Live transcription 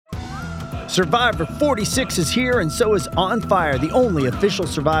Survivor 46 is here, and so is On Fire, the only official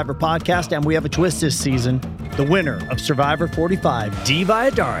Survivor podcast, and we have a twist this season. The winner of Survivor 45, Dee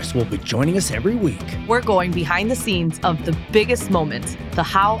Valladares, will be joining us every week. We're going behind the scenes of the biggest moments, the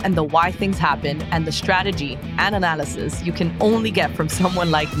how and the why things happen, and the strategy and analysis you can only get from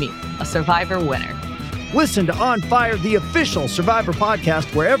someone like me, a Survivor winner. Listen to On Fire, the official Survivor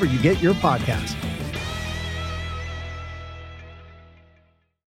podcast, wherever you get your podcasts.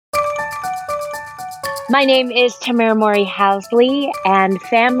 My name is Tamara Mowry Housley, and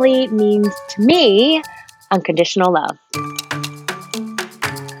family means to me unconditional love.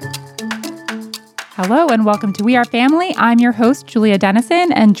 Hello and welcome to We Are Family. I'm your host, Julia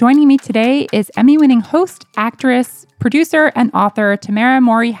Dennison, and joining me today is Emmy-winning host, actress, producer, and author Tamara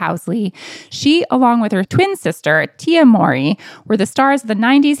Mowry Housley. She, along with her twin sister, Tia Mowry, were the stars of the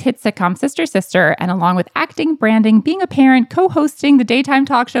 90s hit sitcom Sister Sister, and along with acting, branding, being a parent, co-hosting the daytime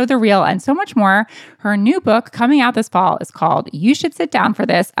talk show The Real, and so much more, her new book coming out this fall is called You Should Sit Down for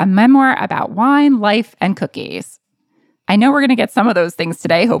This, a memoir about wine, life, and cookies. I know we're going to get some of those things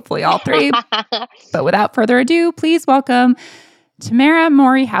today, hopefully all three. But without further ado, please welcome Tamara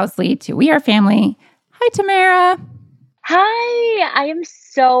Mowry Housley to We Are Family. Hi, Tamara. Hi, I am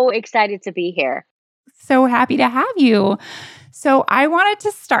so excited to be here. So happy to have you. So I wanted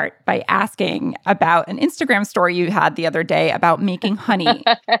to start by asking about an Instagram story you had the other day about making honey.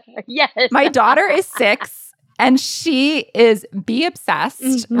 Yes. My daughter is 6. And she is bee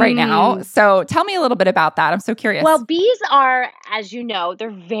obsessed right now. So tell me a little bit about that. I'm so curious. Well, bees are, as you know, they're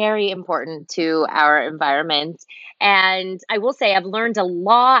very important to our environment. And I will say I've learned a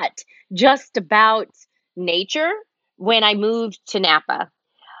lot just about nature when I moved to Napa.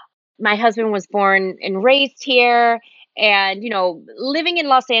 My husband was born and raised here. And, living in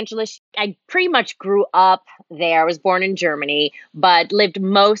Los Angeles, I pretty much grew up there. I was born in Germany, but lived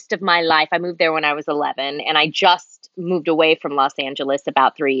most of my life. I moved there when I was 11, and I just moved away from Los Angeles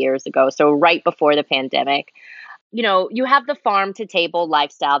about 3 years ago. So right before the pandemic. You have the farm to table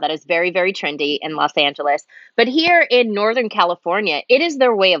lifestyle that is very, very trendy in Los Angeles. But here in Northern California, it is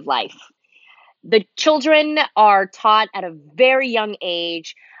their way of life. The children are taught at a very young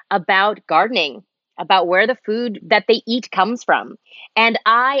age about gardening, about where the food that they eat comes from. And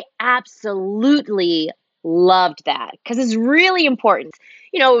I absolutely loved that because it's really important.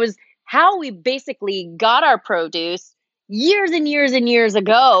 It was how we basically got our produce years and years and years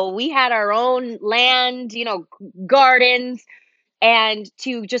ago. We had our own land, gardens, and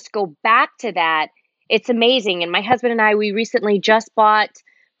to just go back to that, it's amazing. And my husband and I, we recently just bought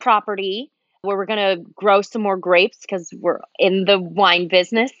property where we're going to grow some more grapes because we're in the wine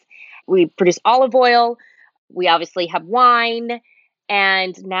business. We produce olive oil. We obviously have wine.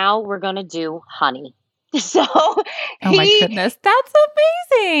 And now we're going to do honey. So oh my goodness, that's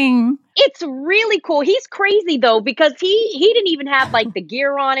amazing. It's really cool. He's crazy though, because he didn't even have like the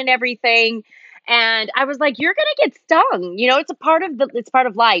gear on and everything. And I was like, you're going to get stung. It's part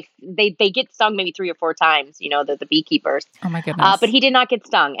of life. They get stung maybe 3 or 4 times, the beekeepers. Oh my goodness. But he did not get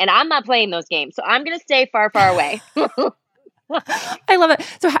stung. And I'm not playing those games. So I'm going to stay far, far away. I love it.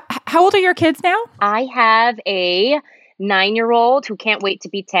 So how old are your kids now? I have a 9-year-old who can't wait to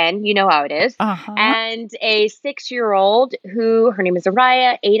be 10. You know how it is. And a 6-year-old who, her name is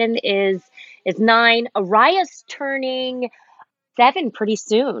Araya. Aiden is 9. Araya's turning 7 pretty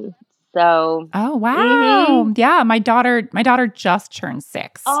soon. So. Oh, wow. Yeah. My daughter just turned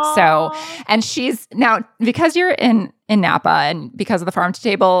 6. Aww. So, and she's now, because you're in Napa and because of the farm to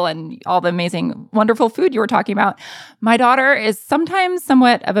table and all the amazing, wonderful food you were talking about, my daughter is sometimes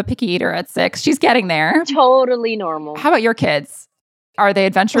somewhat of a picky eater at 6. She's getting there. Totally normal. How about your kids? Are they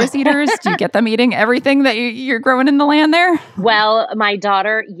adventurous eaters? Do you get them eating everything that you're growing in the land there? Well, my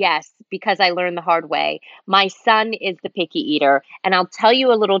daughter, yes, because I learned the hard way. My son is the picky eater. And I'll tell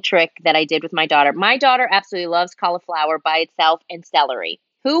you a little trick that I did with my daughter. My daughter absolutely loves cauliflower by itself and celery.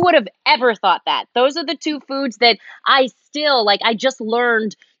 Who would have ever thought that? Those are the 2 foods that I still like. I just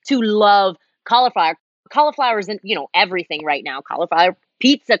learned to love cauliflower. Cauliflower is in, everything right now. Cauliflower,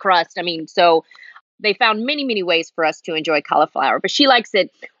 pizza crust. So they found many, many ways for us to enjoy cauliflower, but she likes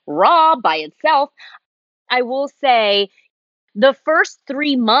it raw by itself. I will say the first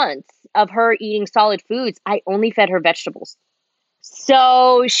 3 months of her eating solid foods, I only fed her vegetables.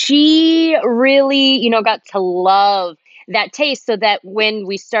 So she really, got to love that taste, so that when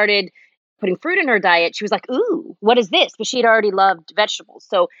we started putting fruit in her diet, she was like, ooh, what is this? But she had already loved vegetables.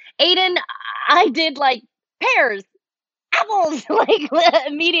 So Aiden, I did like pears, apples, like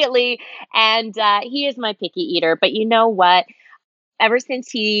immediately. And he is my picky eater. But you know what? Ever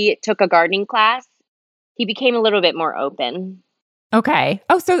since he took a gardening class, he became a little bit more open. Okay.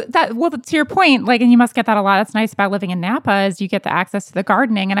 Oh, so to your point, like, and you must get that a lot. That's nice about living in Napa is you get the access to the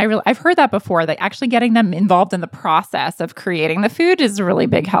gardening. And I've heard that before, that actually getting them involved in the process of creating the food is a really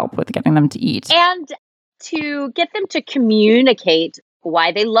big help with getting them to eat. And to get them to communicate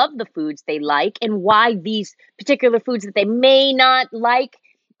why they love the foods they like and why these particular foods that they may not like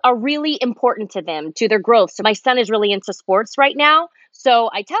are really important to them, to their growth. So my son is really into sports right now.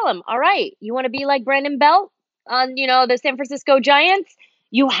 So I tell him, all right, you want to be like Brandon Belt on, the San Francisco Giants?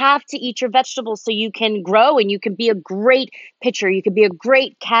 You have to eat your vegetables so you can grow and you can be a great pitcher. You can be a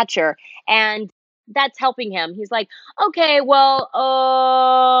great catcher. And that's helping him. He's like, okay, well,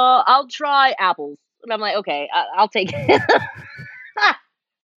 I'll try apples. And I'm like, okay, I'll take it.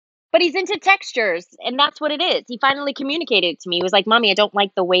 But he's into textures, and that's what it is. He finally communicated it to me. He was like, Mommy, I don't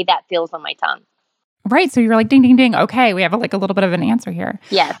like the way that feels on my tongue. Right. So you're like, ding, ding, ding. Okay, we have a little bit of an answer here.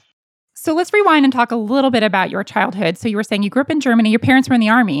 Yes. So let's rewind and talk a little bit about your childhood. So you were saying you grew up in Germany. Your parents were in the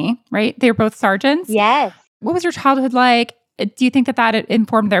army, right? They were both sergeants. Yes. What was your childhood like? Do you think that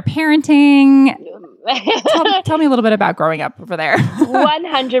informed their parenting? Tell me a little bit about growing up over there.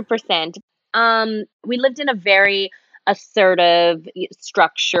 100%. We lived in a very assertive,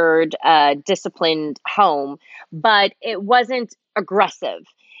 structured, disciplined home, but it wasn't aggressive.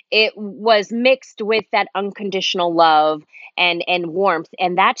 It was mixed with that unconditional love and warmth.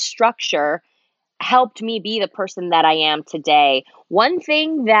 And that structure helped me be the person that I am today. One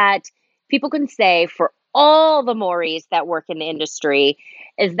thing that people can say for all the Mauries that work in the industry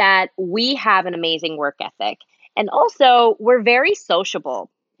is that we have an amazing work ethic. And also, we're very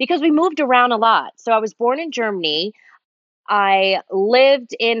sociable because we moved around a lot. So I was born in Germany. I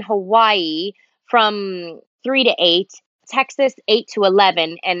lived in Hawaii from 3 to 8, Texas 8 to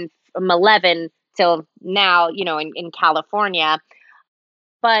 11, and from 11 till now, in California.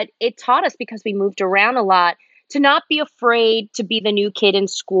 But it taught us, because we moved around a lot, to not be afraid to be the new kid in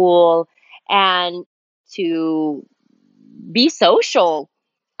school and to be social,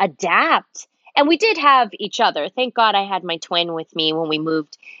 adapt. And we did have each other. Thank God I had my twin with me when we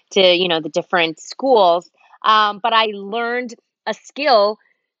moved to, the different schools. But I learned a skill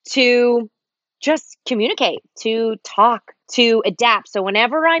to just communicate, to talk, to adapt. So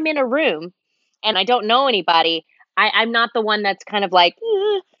whenever I'm in a room and I don't know anybody, I'm not the one that's kind of like,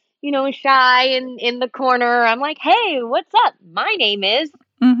 shy and in the corner. I'm like, hey, what's up? My name is.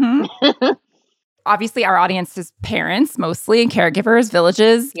 Mm-hmm. Obviously, our audience is parents mostly and caregivers,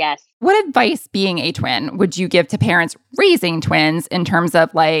 villages. Yes. What advice, being a twin, would you give to parents raising twins in terms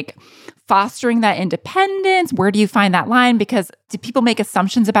of fostering that independence? Where do you find that line? Because do people make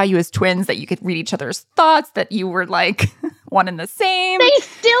assumptions about you as twins that you could read each other's thoughts, that you were one and the same? They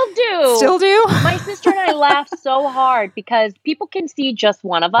still do. Still do? My sister and I laugh so hard because people can see just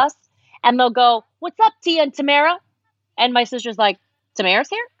one of us and they'll go, what's up, Tia and Tamara? And my sister's like, Tamara's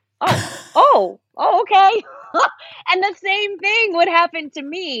here? Oh, okay. And the same thing would happen to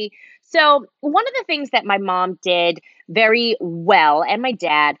me. So one of the things that my mom did very well, and my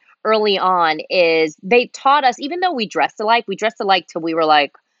dad early on, is they taught us, even though we dressed alike till we were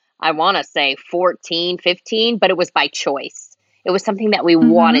I want to say 14, 15, but it was by choice. It was something that we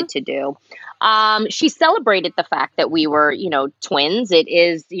wanted to do. She celebrated the fact that we were, twins. It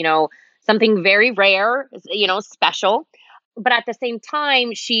is, something very rare, special. But at the same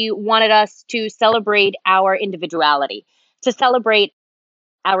time, she wanted us to celebrate our individuality, to celebrate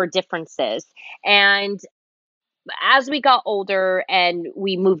our differences. And as we got older and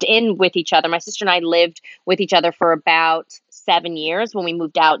we moved in with each other, my sister and I lived with each other for about 7 years when we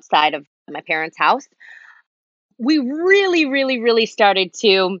moved outside of my parents' house. We really, really, really started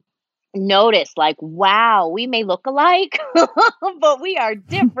to notice wow, we may look alike, but we are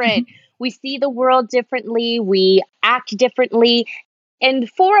different. We see the world differently. We act differently. And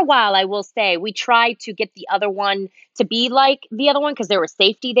for a while, I will say, we tried to get the other one to be like the other one because there was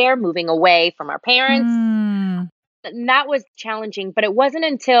safety there, moving away from our parents. And that was challenging. But it wasn't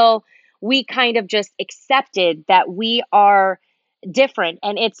until we kind of just accepted that we are different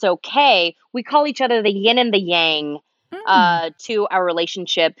and it's okay. We call each other the yin and the yang to our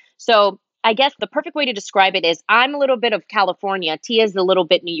relationship. So I guess the perfect way to describe it is I'm a little bit of California. Tia's a little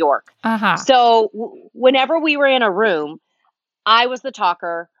bit New York. So whenever we were in a room, I was the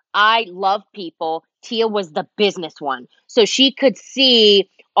talker. I love people. Tia was the business one. So she could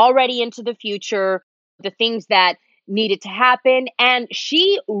see already into the future the things that needed to happen. And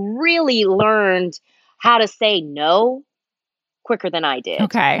she really learned how to say no quicker than I did.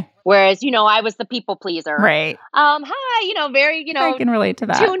 Okay. Whereas, I was the people pleaser. Right. Hi, very, I can relate to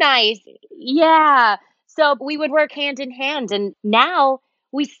that. Too nice. Yeah. So we would work hand in hand. And now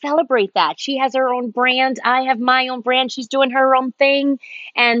we celebrate that. She has her own brand. I have my own brand. She's doing her own thing.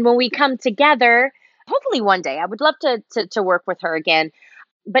 And when we come together, hopefully one day, I would love to work with her again.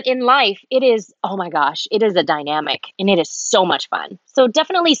 But in life, it is, oh my gosh, it is a dynamic and it is so much fun. So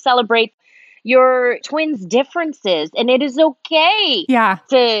definitely celebrate your twins' differences, and it is okay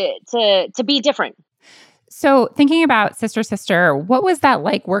to be different. So thinking about Sister, what was that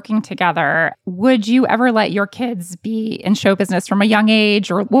like working together? Would you ever let your kids be in show business from a young age?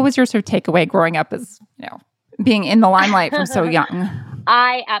 Or what was your sort of takeaway growing up as, being in the limelight from so young?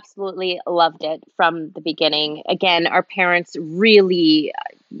 I absolutely loved it from the beginning. Again, our parents really,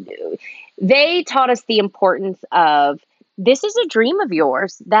 they taught us the importance of, this is a dream of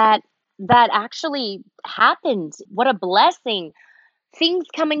yours that actually happened. What a blessing. Things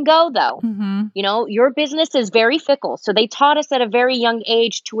come and go, though. Mm-hmm. Your business is very fickle. So they taught us at a very young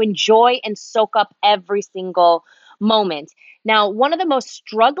age to enjoy and soak up every single moment. Now, one of the most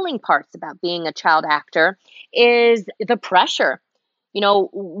struggling parts about being a child actor is the pressure.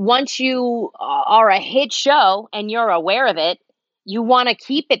 Once you are a hit show and you're aware of it, you want to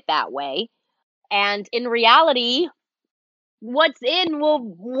keep it that way. And in reality, what's in will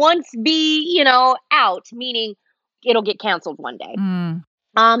once be, out, meaning it'll get canceled one day. Mm.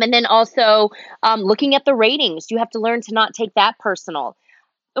 And then also looking at the ratings, you have to learn to not take that personal.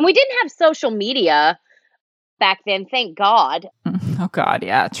 And we didn't have social media back then, thank God. Oh God,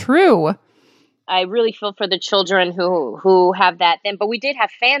 yeah, true. I really feel for the children who have that then, but we did have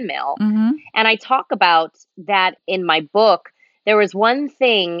fan mail. Mm-hmm. And I talk about that in my book. There was one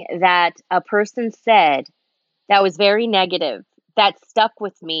thing that a person said that was very negative that stuck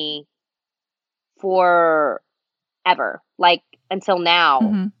with me forever, like until now.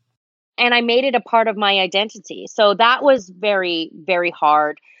 Mm-hmm. And I made it a part of my identity. So that was very, very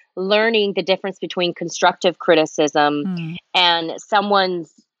hard, learning the difference between constructive criticism and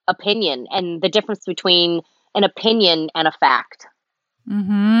someone's opinion, and the difference between an opinion and a fact.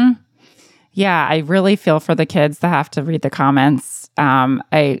 Mm-hmm. Yeah, I really feel for the kids that have to read the comments. On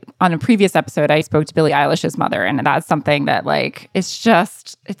a previous episode, I spoke to Billie Eilish's mother, and that's something that it's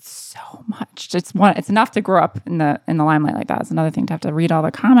so much. It's enough to grow up in the limelight like that. It's another thing to have to read all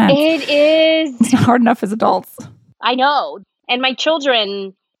the comments. It is. It's not hard enough as adults. I know. And my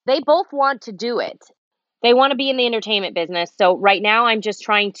children, they both want to do it. They want to be in the entertainment business. So right now I'm just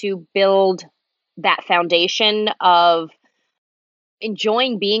trying to build that foundation of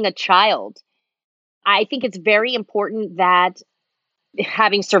enjoying being a child. I think it's very important that,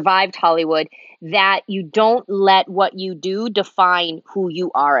 having survived Hollywood, that you don't let what you do define who you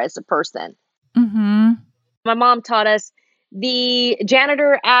are as a person. Mm-hmm. My mom taught us the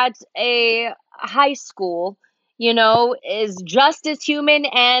janitor at a high school, is just as human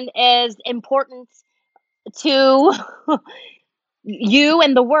and as important to you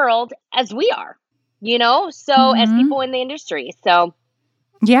and the world as we are, as people in the industry. So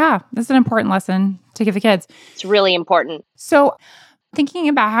yeah, that's an important lesson to give the kids. It's really important. So thinking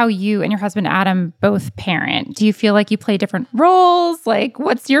about how you and your husband, Adam, both parent, do you feel like you play different roles?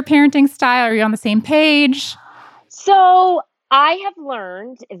 What's your parenting style? Are you on the same page? So I have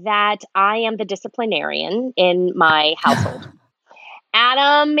learned that I am the disciplinarian in my household.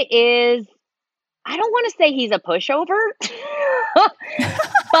 Adam is, I don't want to say he's a pushover,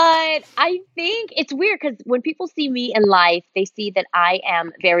 but I think it's weird because when people see me in life, they see that I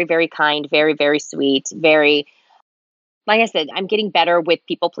am very, very kind, very, very sweet, very, like I said, I'm getting better with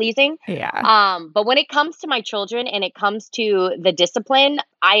people pleasing. Yeah. But when it comes to my children and it comes to the discipline,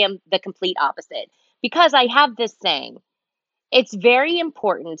 I am the complete opposite, because I have this saying, it's very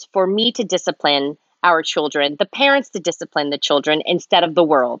important for me to discipline our children, the parents to discipline the children instead of the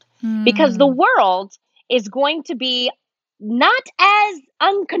world, because the world is going to be not as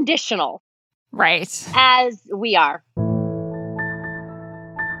unconditional, right, as we are.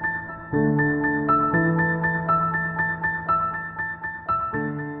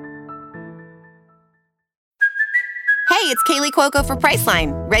 Hey, it's Kaylee Cuoco for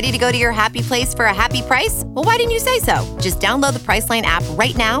Priceline. Ready to go to your happy place for a happy price? Well, why didn't you say so? Just download the Priceline app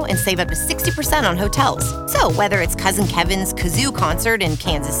right now and save up to 60% on hotels. So whether it's Cousin Kevin's Kazoo Concert in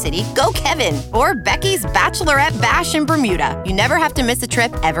Kansas City, go Kevin, or Becky's Bachelorette Bash in Bermuda, you never have to miss a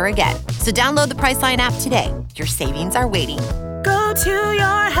trip ever again. So download the Priceline app today. Your savings are waiting. Go to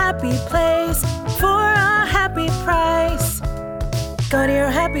your happy place for a happy price. Go to your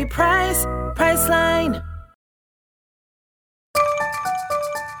happy price, Priceline.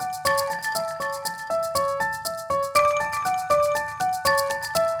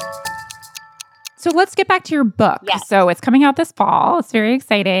 So let's get back to your book. Yes. So it's coming out this fall. It's very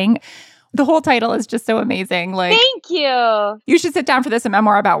exciting. The whole title is just so amazing. Like, Thank you. you should sit down for this, a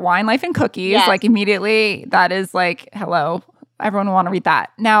memoir about wine, life, and cookies. Yes. Like immediately, that is like, hello. Everyone will want to read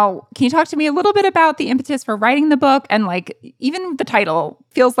that. Now, can you talk to me a little bit about the impetus for writing the book? And like, even the title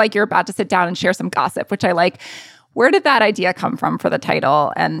feels like you're about to sit down and share some gossip, which I like. Where did that idea come from for the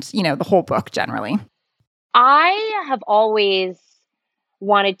title and, the whole book generally? I have always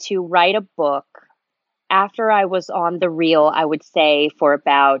wanted to write a book. After I was on The Real, I would say for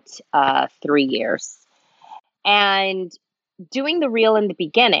about 3 years. And doing The Real in the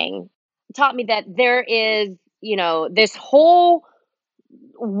beginning taught me that there is, this whole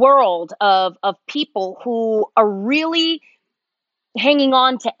world of people who are really hanging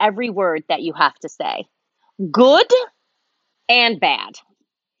on to every word that you have to say, good and bad.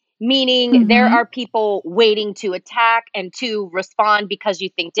 Meaning there are people waiting to attack and to respond because you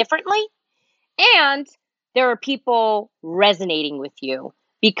think differently. And there are people resonating with you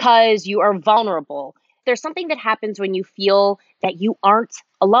because you are vulnerable. There's something that happens when you feel that you aren't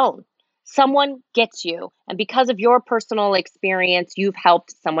alone. Someone gets you. And because of your personal experience, you've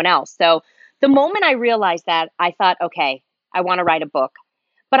helped someone else. So the moment I realized that, I thought, okay, I want to write a book.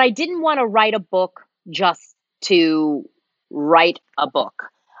 But I didn't want to write a book just to write a book.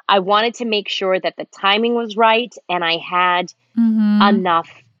 I wanted to make sure that the timing was right and I had enough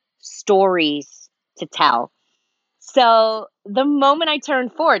stories to tell. So the moment I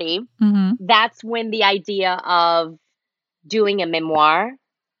turned 40, that's when the idea of doing a memoir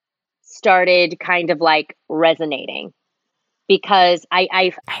started kind of like resonating, because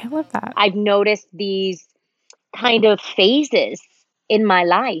I love that. I've noticed these kind of phases in my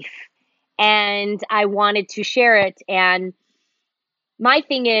life and I wanted to share it. And my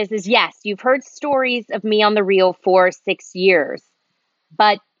thing is yes, you've heard stories of me on The Real for 6 years,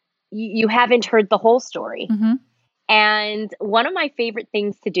 but you haven't heard the whole story. And one of my favorite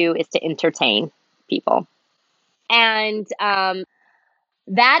things to do is to entertain people. And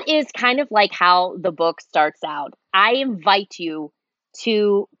that is kind of like how the book starts out. I invite you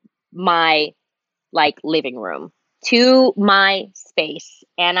to my living room, to my space.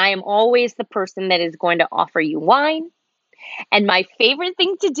 And I am always the person that is going to offer you wine. And my favorite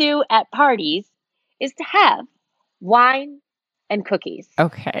thing to do at parties is to have wine and cookies.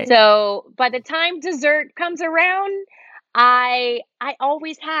 Okay. So by the time dessert comes around, I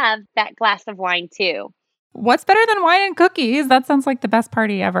always have that glass of wine too. What's better than wine and cookies? That sounds like the best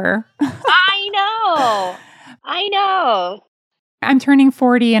party ever. I know. I'm turning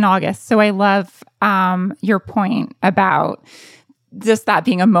 40 in August, so I love your point about just that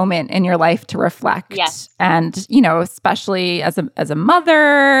being a moment in your life to reflect. Yes. And, especially as a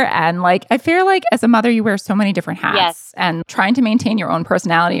mother, and I feel like as a mother, you wear so many different hats. Yes. And trying to maintain your own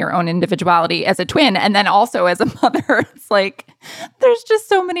personality, your own individuality as a twin, and then also as a mother, it's like, there's just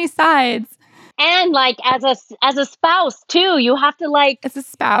so many sides. And as a spouse too, you have to as a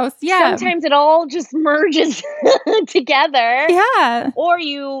spouse, yeah. Sometimes it all just merges together. Yeah. Or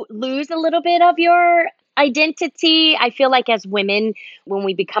you lose a little bit of your identity. I feel like as women, when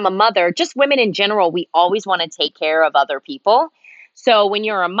we become a mother, just women in general, we always want to take care of other people. So when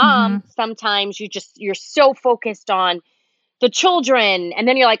you're a mom, sometimes you're so focused on the children, and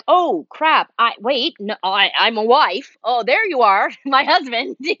then you're like, oh crap, I'm a wife. Oh, there you are, my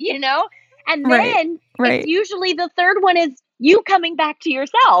husband, And then it's usually the third one is you coming back to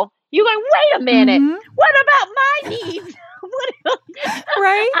yourself. You go, wait a minute, what about my needs?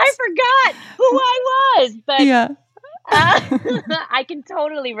 Right? I forgot who I was, but yeah. I can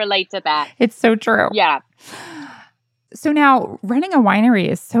totally relate to that. It's so true. Yeah. So now running a winery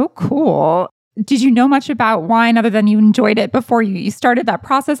is so cool. Did you know much about wine other than you enjoyed it before you started that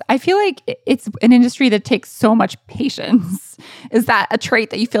process? I feel like it's an industry that takes so much patience. Is that a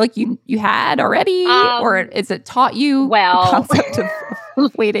trait that you feel like you had already? Or is it taught you the concept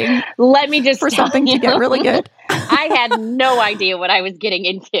of waiting let me just for something to get really good? I had no idea what I was getting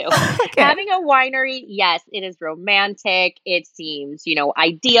into. Okay. Having a winery, yes, it is romantic. It seems,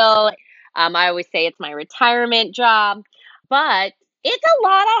 ideal. I always say it's my retirement job, but it's a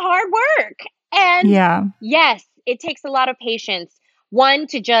lot of hard work. And yes, it takes a lot of patience. One,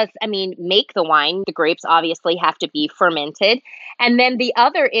 to just, make the wine. The grapes obviously have to be fermented. And then the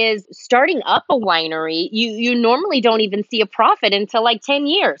other is starting up a winery. You normally don't even see a profit until 10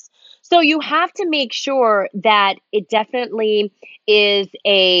 years. So you have to make sure that it definitely is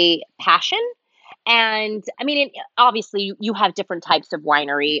a passion. And obviously you have different types of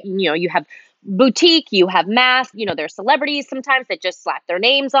winery. You have boutique, you have mass, there's celebrities sometimes that just slap their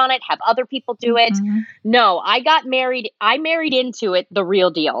names on it, have other people do it. No, I married into it, the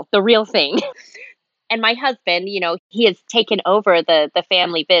real deal, the real thing. And my husband, he has taken over the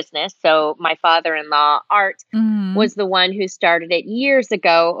family business. So my father-in-law, Art, was the one who started it years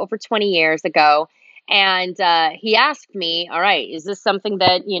ago, over 20 years ago. And he asked me, all right, is this something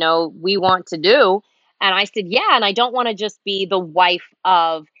that, we want to do? And I said, yeah. And I don't want to just be the wife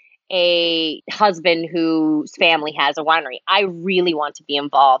of a husband whose family has a winery. I really want to be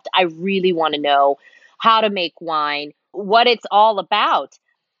involved. I really want to know how to make wine, what it's all about.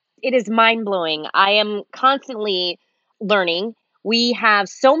 It is mind-blowing. I am constantly learning. We have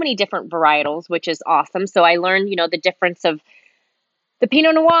so many different varietals, which is awesome. So I learned, the difference of the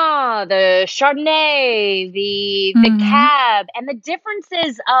Pinot Noir, the Chardonnay, the Cab, and the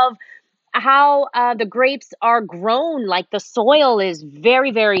differences of how the grapes are grown. Like the soil is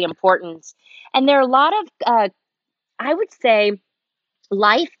very, very important. And there are a lot of, I would say,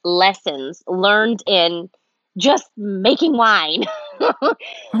 life lessons learned in just making wine.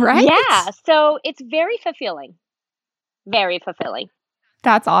 Right? Yeah. So it's very fulfilling. Very fulfilling.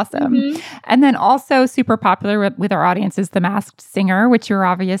 That's awesome. And then also super popular with our audience is The Masked Singer, which you were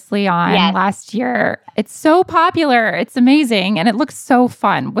obviously on last year. It's so popular. It's amazing. And it looks so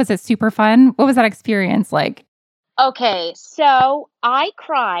fun. Was it super fun? What was that experience like? Okay. So I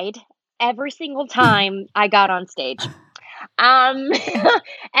cried every single time I got on stage. And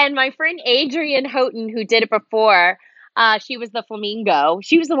my friend Adrienne Houghton, who did it before, she was the flamingo.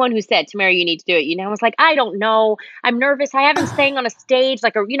 She was the one who said, Tamara, you need to do it. I was like, I don't know. I'm nervous. I haven't sang on a stage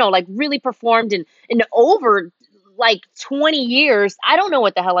like really performed in over like 20 years. I don't know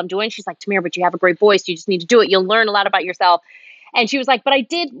what the hell I'm doing. She's like, Tamara, but you have a great voice. You just need to do it. You'll learn a lot about yourself. And she was like, but I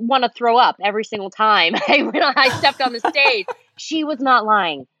did want to throw up every single time I stepped on the stage. She was not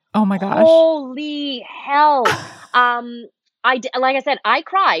lying. Oh my gosh. Holy hell. Like I said, I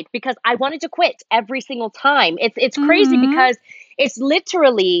cried because I wanted to quit every single time. It's crazy because it's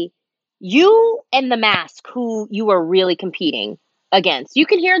literally you and the mask who you are really competing against. You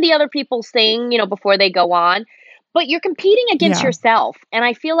can hear the other people sing, before they go on, but you're competing against yourself. And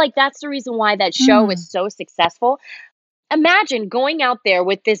I feel like that's the reason why that show is so successful. Imagine going out there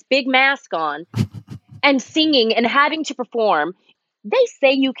with this big mask on and singing and having to perform. They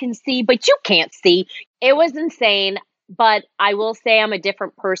say you can see, but you can't see. It was insane. But I will say I'm a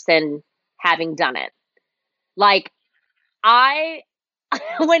different person having done it. Like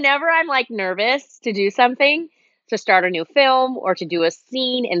whenever I'm like nervous to do something, to start a new film or to do a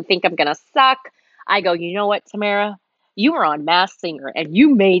scene and think I'm going to suck, I go, you know what, Tamara? You were on Masked Singer and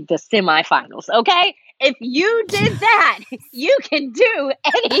you made the semifinals, okay? If you did that, you can do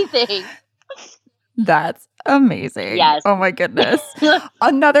anything. That's amazing. Yes. Oh my goodness.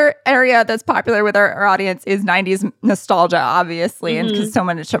 Another area that's popular with our audience is 90s nostalgia, obviously, and because so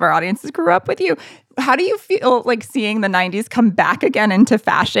much of our audiences grew up with you. How do you feel like seeing the 90s come back again into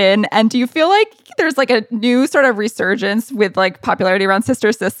fashion? And do you feel like there's like a new sort of resurgence with like popularity around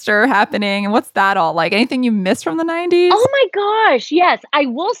Sister Sister happening? And what's that all like? Anything you miss from the 90s? Oh my gosh. Yes. I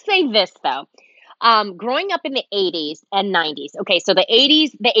will say this though. Growing up in the 80s and 90s. Okay, so the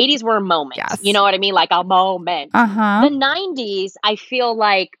 80s were a moment. Yes. You know what I mean? Like a moment. Uh-huh. The 90s, I feel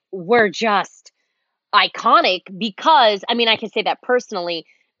like were just iconic because, I mean, I can say that personally,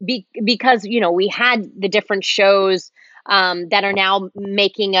 because, we had the different shows that are now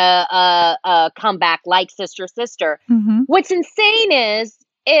making a comeback like Sister Sister. What's insane is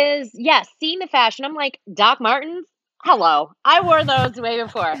yes, seeing the fashion, I'm like, Doc Martens? Hello. I wore those way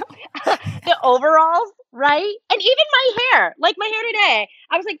before. The overalls, right? And even my hair, like my hair today.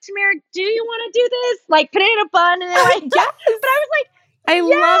 I was like, Tamara, do you want to do this? Like put it in a bun and like, yes. But I was like, I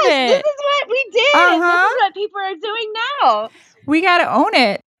love it. This is what we did. This is what people are doing now. We got to own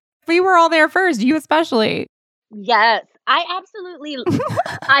it. We were all there first, you especially. Yes. I absolutely,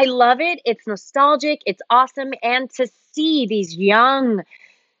 I love it. It's nostalgic. It's awesome. And to see these young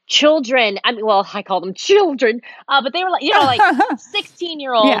children, I call them children, but they were like, like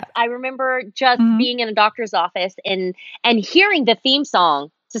 16-year-olds. Yeah. I remember just being in a doctor's office and hearing the theme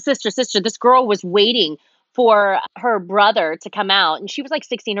song to Sister Sister. This girl was waiting for her brother to come out, and she was like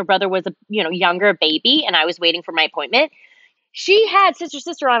 16. Her brother was a younger baby, and I was waiting for my appointment. She had Sister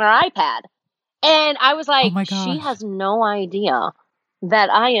Sister on her iPad, and I was like, she has no idea that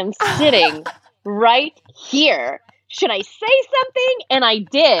I am sitting right here. Should I say something? And I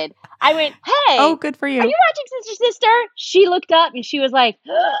did. I went, hey. Oh, good for you. Are you watching Sister Sister? She looked up and she was like,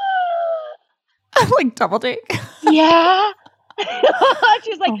 like double take. Yeah.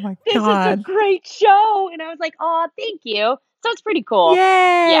 She was like, oh my this God. is a great show. And I was like, oh, thank you. So it's pretty cool. Yay.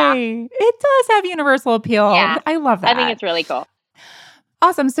 Yeah. It does have universal appeal. Yeah. I love that. I think it's really cool.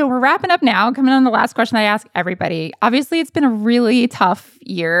 Awesome. So we're wrapping up now, coming on the last question I ask everybody. Obviously, it's been a really tough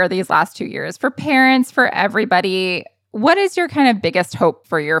year, these last 2 years, for parents, for everybody. What is your kind of biggest hope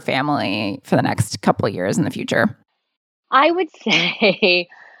for your family for the next couple of years in the future? I would say,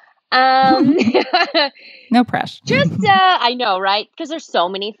 no pressure. Just, I know, right? Because there's so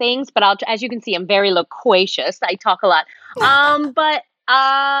many things, but as you can see, I'm very loquacious. I talk a lot. But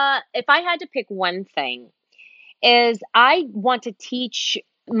if I had to pick one thing, is I want to teach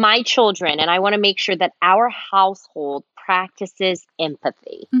my children, and I want to make sure that our household practices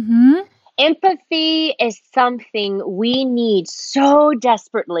empathy. Mm-hmm. Empathy is something we need so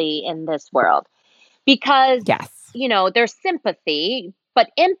desperately in this world because, you know, there's sympathy,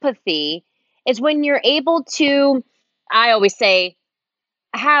 but empathy is when you're able to, I always say,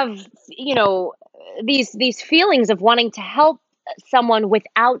 have, you know, these feelings of wanting to help someone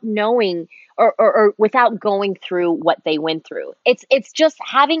without knowing or without going through what they went through. It's just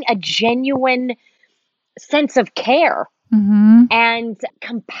having a genuine sense of care and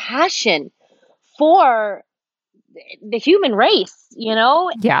compassion for the human race, you know?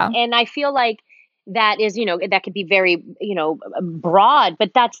 Yeah. And I feel like that is, you know, that could be very, you know, broad,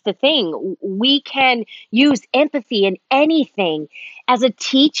 but that's the thing. We can use empathy in anything, as a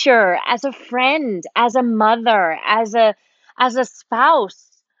teacher, as a friend, as a mother, as a spouse,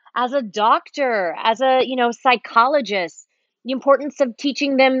 as a doctor, as a, you know, psychologist. The importance of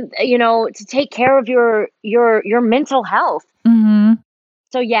teaching them, you know, to take care of your mental health. Mm-hmm.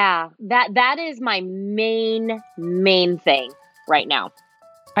 So yeah, that is my main thing right now.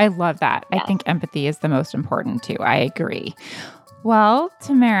 I love that. Yeah. I think empathy is the most important too. I agree. Well,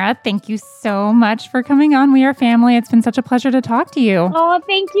 Tamara, thank you so much for coming on We Are Family. It's been such a pleasure to talk to you. Oh,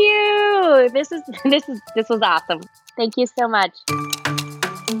 thank you. This was awesome. Thank you so much.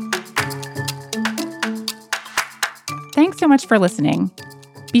 Thanks so much for listening.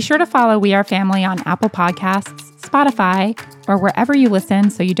 Be sure to follow We Are Family on Apple Podcasts, Spotify, or wherever you listen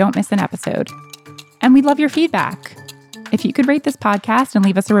so you don't miss an episode. And we'd love your feedback. If you could rate this podcast and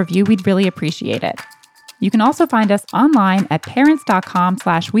leave us a review, we'd really appreciate it. You can also find us online at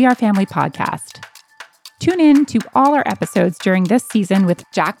parents.com/wearefamilypodcast. Tune in to all our episodes during this season with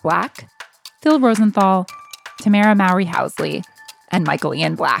Jack Black, Phil Rosenthal, Tamara Mowry-Housley, and Michael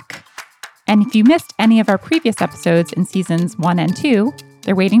Ian Black. And if you missed any of our previous episodes in seasons 1 and 2,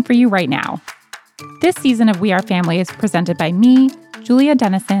 they're waiting for you right now. This season of We Are Family is presented by me, Julia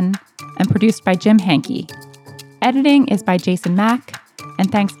Dennison, and produced by Jim Hankey. Editing is by Jason Mack, and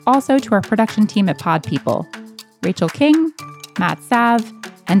thanks also to our production team at Pod People, Rachel King, Matt Sav,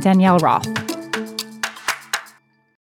 and Danielle Roth.